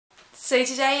So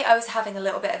today I was having a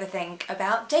little bit of a think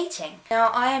about dating. Now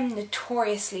I am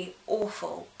notoriously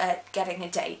awful at getting a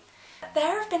date.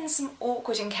 There have been some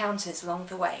awkward encounters along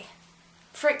the way.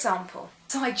 For example,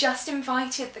 so I just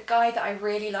invited the guy that I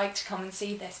really like to come and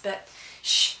see this, but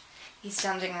shh, he's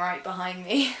standing right behind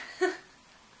me.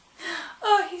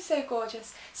 Oh, he's so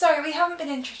gorgeous. Sorry, we haven't been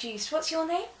introduced. What's your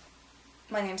name?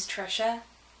 My name's Trisha.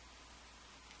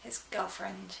 His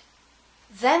girlfriend.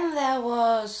 Then there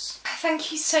was...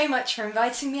 Thank you so much for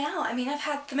inviting me out. I mean, I've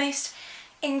had the most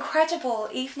incredible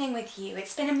evening with you.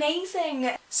 It's been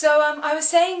amazing. So, I was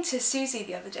saying to Susie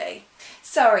the other day...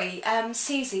 Sorry,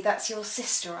 Susie, that's your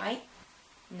sister, right?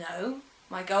 No,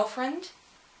 my girlfriend.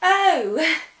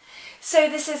 Oh! So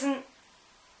this isn't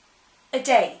a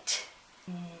date?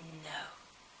 No.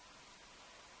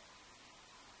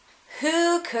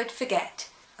 Who could forget?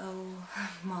 Oh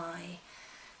my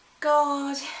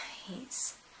God,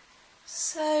 he's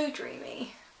so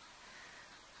dreamy.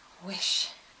 Wish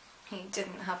he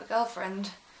didn't have a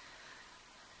girlfriend.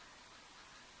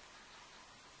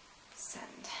 Send.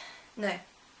 No.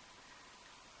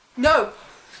 No!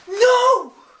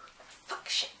 No! Fuck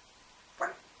shit.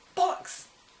 Right. Bollocks.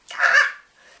 Ah!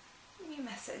 New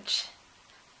message.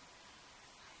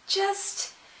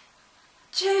 Just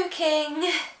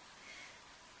joking.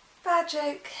 Bad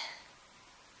joke.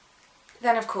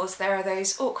 Then of course there are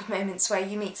those awkward moments where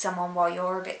you meet someone while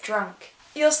you're a bit drunk.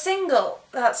 You're single.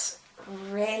 That's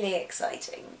really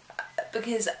exciting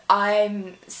because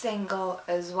I'm single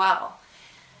as well.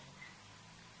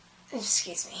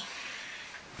 Excuse me.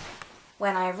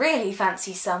 When I really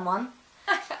fancy someone,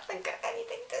 I haven't got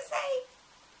anything to say.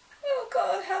 Oh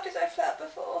God, how did I flirt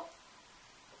before?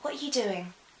 What are you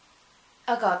doing?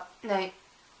 Oh God, no.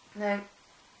 No.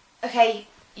 Okay,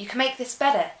 you can make this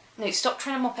better. No, stop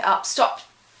trying to mop it up. Stop.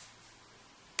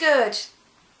 Good.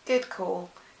 Good call.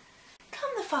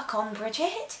 Come the fuck on,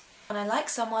 Bridget. When I like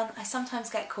someone, I sometimes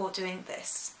get caught doing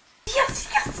this. Yes,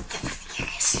 yes, yes,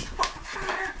 yes.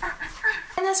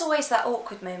 And there's always that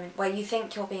awkward moment where you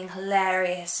think you're being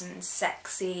hilarious and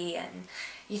sexy and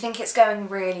you think it's going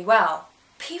really well.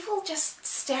 People just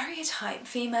stereotype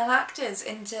female actors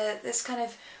into this kind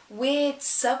of weird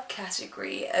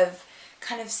subcategory of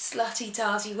kind of slutty,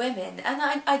 tarty women, and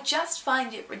I just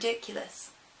find it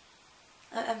ridiculous.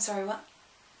 I'm sorry, what?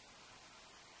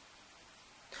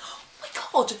 Oh my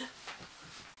God!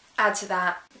 Add to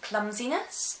that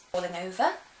clumsiness, falling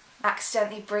over,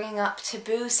 accidentally bringing up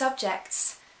taboo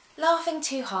subjects, laughing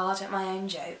too hard at my own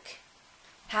joke.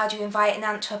 How do you invite an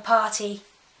ant to a party?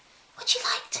 Would you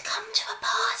like to come to a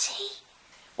party?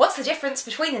 What's the difference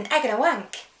between an egg and a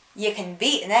wank? You can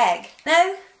beat an egg.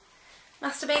 No?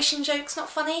 Masturbation joke's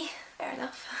not funny? Fair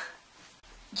enough.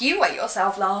 You wet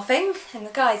yourself laughing, and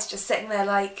the guy's just sitting there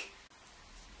like,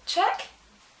 check.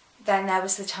 Then there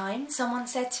was the time someone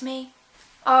said to me,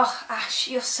 "Oh, Ash,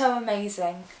 you're so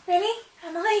amazing." Really?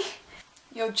 Am I?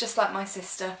 You're just like my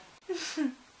sister.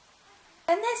 Then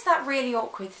there's that really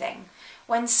awkward thing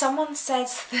when someone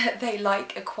says that they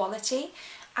like equality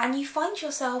and you find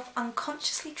yourself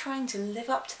unconsciously trying to live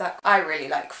up to that. I really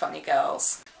like funny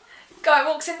girls. Guy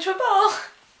walks into a bar.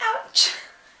 Ouch.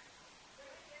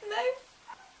 No.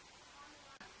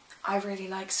 I really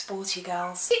like sporty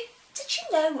girls. Did you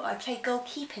know I played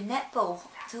goalkeeper netball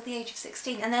until the age of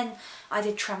 16, and then I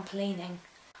did trampolining.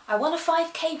 I won a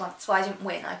 5k once. Well, I didn't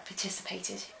win, I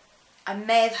participated. I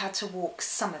may have had to walk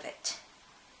some of it.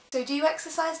 So do you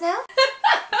exercise now?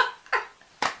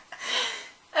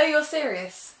 Oh, you're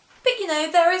serious? But you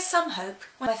know, there is some hope.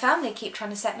 My family keep trying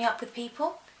to set me up with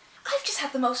people. I've just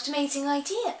had the most amazing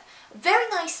idea. A very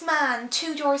nice man,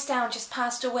 2 doors down, just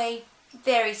passed away.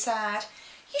 Very sad.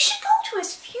 You should go to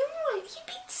his funeral. He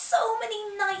meet so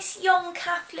many nice young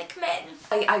Catholic men.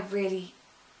 I really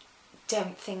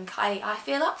don't think I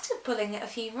feel up to pulling at a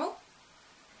funeral.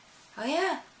 Oh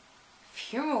yeah,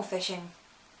 funeral fishing.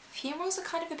 Funerals are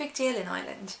kind of a big deal in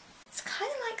Ireland. It's kind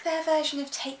of like their version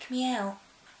of Take Me Out.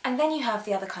 And then you have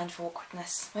the other kind of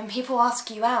awkwardness, when people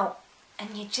ask you out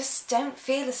and you just don't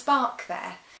feel a spark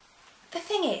there. The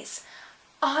thing is,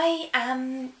 I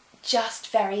am just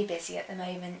very busy at the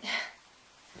moment.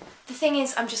 The thing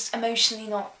is, I'm just emotionally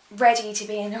not ready to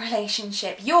be in a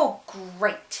relationship. You're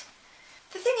great.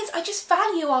 The thing is, I just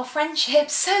value our friendship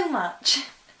so much.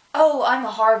 Oh, I'm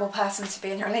a horrible person to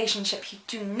be in a relationship. You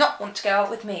do not want to go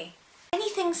out with me.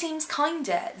 Anything seems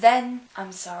kinder, then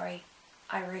I'm sorry.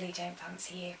 I really don't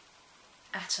fancy you.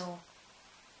 At all.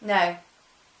 No.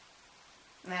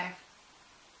 No.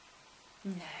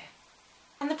 No.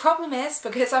 And the problem is,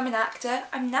 because I'm an actor,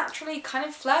 I'm naturally kind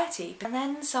of flirty. And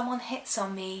then someone hits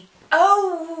on me.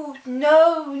 Oh,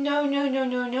 no, no, no, no,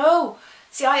 no, no.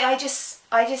 See, I just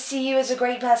see you as a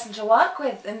great person to work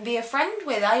with and be a friend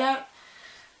with. I don't...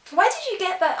 Why did you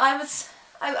get that?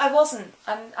 I wasn't.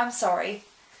 I'm sorry.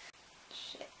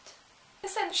 Shit.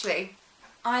 Essentially,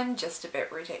 I'm just a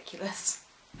bit ridiculous.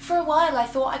 For a while I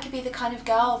thought I could be the kind of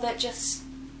girl that just,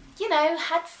 you know,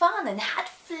 had fun and had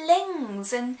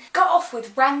flings and got off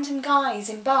with random guys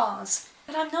in bars.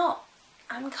 But I'm not.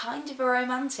 I'm kind of a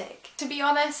romantic. To be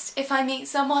honest, if I meet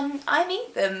someone, I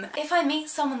meet them. If I meet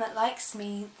someone that likes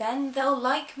me, then they'll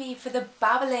like me for the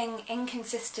babbling,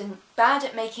 inconsistent, bad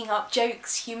at making up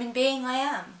jokes human being I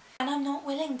am. And I'm not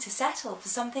willing to settle for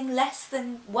something less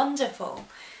than wonderful.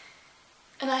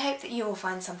 And I hope that you will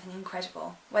find something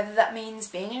incredible, whether that means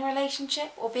being in a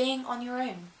relationship or being on your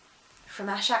own. From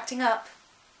Ash Acting Up,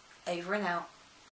 over and out.